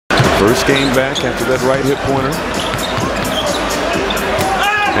First game back after that right hip pointer.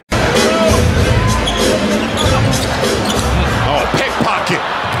 Oh, pickpocket.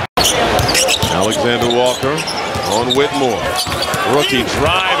 Alexander-Walker on Whitmore. Rookie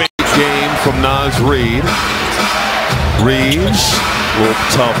driving game from Naz Reid. Reeves,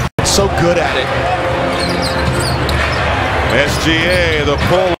 tough. So good at it. SGA, the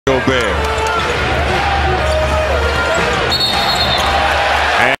Polo Bear.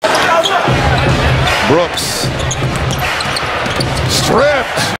 And Brooks.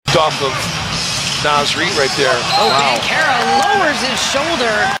 Stripped. Off of Naz Reid right there. Oh, wow. Kara lowers his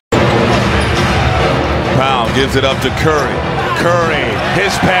shoulder. Powell gives it up to Curry. Curry,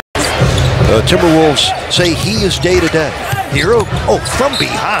 his pass. Timberwolves say he is day-to-day. Hero, from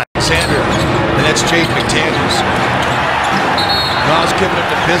behind. Alexander, and that's Jake McDaniels. Nas giving it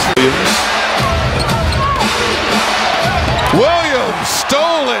to business. Williams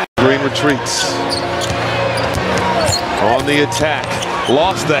stolen. Green retreats. On the attack.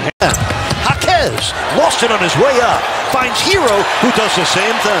 Lost the hand. Jaquez lost it on his way up. Finds Hero, who does the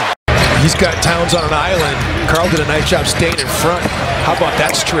same thing. He's got Towns on an island. Carl did a nice job staying in front. How about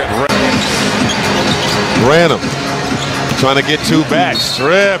that strip? Random. Trying to get two back.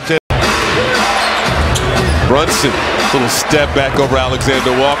 Stripped. Brunson. Little step back over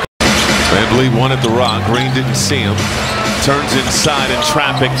Alexander-Walker. VanVleet wanted the rock. Green didn't see him. Turns inside in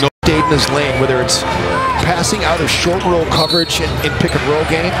traffic. No. Stayed in his lane, whether it's passing out of short roll coverage in pick and roll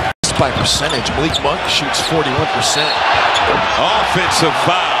game. By percentage, Malik Monk shoots 41%. Offensive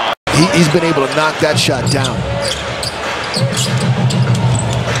foul. He's been able to knock that shot down.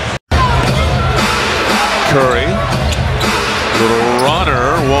 Curry. Little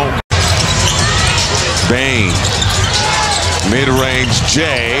runner. Won't. Bane. Mid-range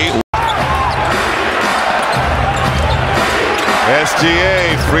J.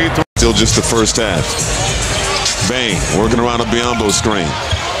 SGA. Free throw. Still just the first half. Bane working around a Biombo screen.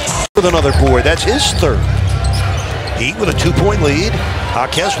 With another board, that's his third. Heat with a 2-point lead.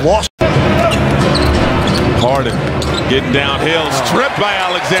 Jaquez lost. Harden getting downhill, stripped by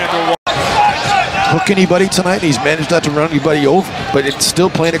Alexander-Walker. Hook anybody tonight. He's managed not to run anybody over, but it's still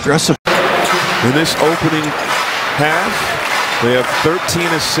playing aggressive. In this opening half, they have 13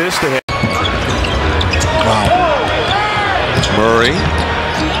 assists. Wow. Murray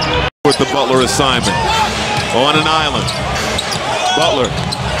with the Butler assignment on an island. Butler.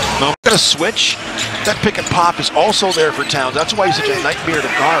 No. Got a switch. That pick and pop is also there for Towns. That's why he's such a nightmare to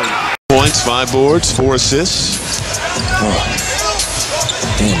guard. Points, 5 boards, 4 assists.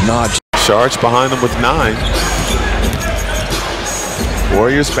 Damn, nod. Sharks behind them with 9.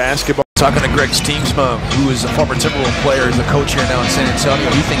 Warriors basketball. Talking to Greg Steamsma, who is a former Timberwolves player, is a coach here now in San Antonio.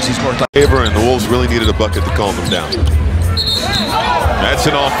 He thinks he's more like favor, and the Wolves really needed a bucket to calm them down. That's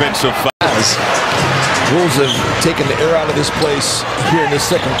an offensive foul. Wolves have taken the air out of this place here in this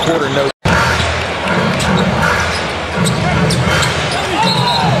second quarter. No.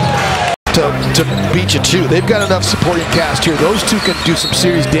 To beat you too. They've got enough supporting cast here. Those two can do some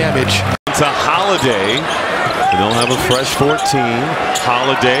serious damage. It's a Holiday, and they'll have a fresh 14.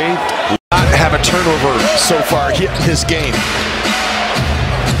 Holiday Not have a turnover so far hit his game.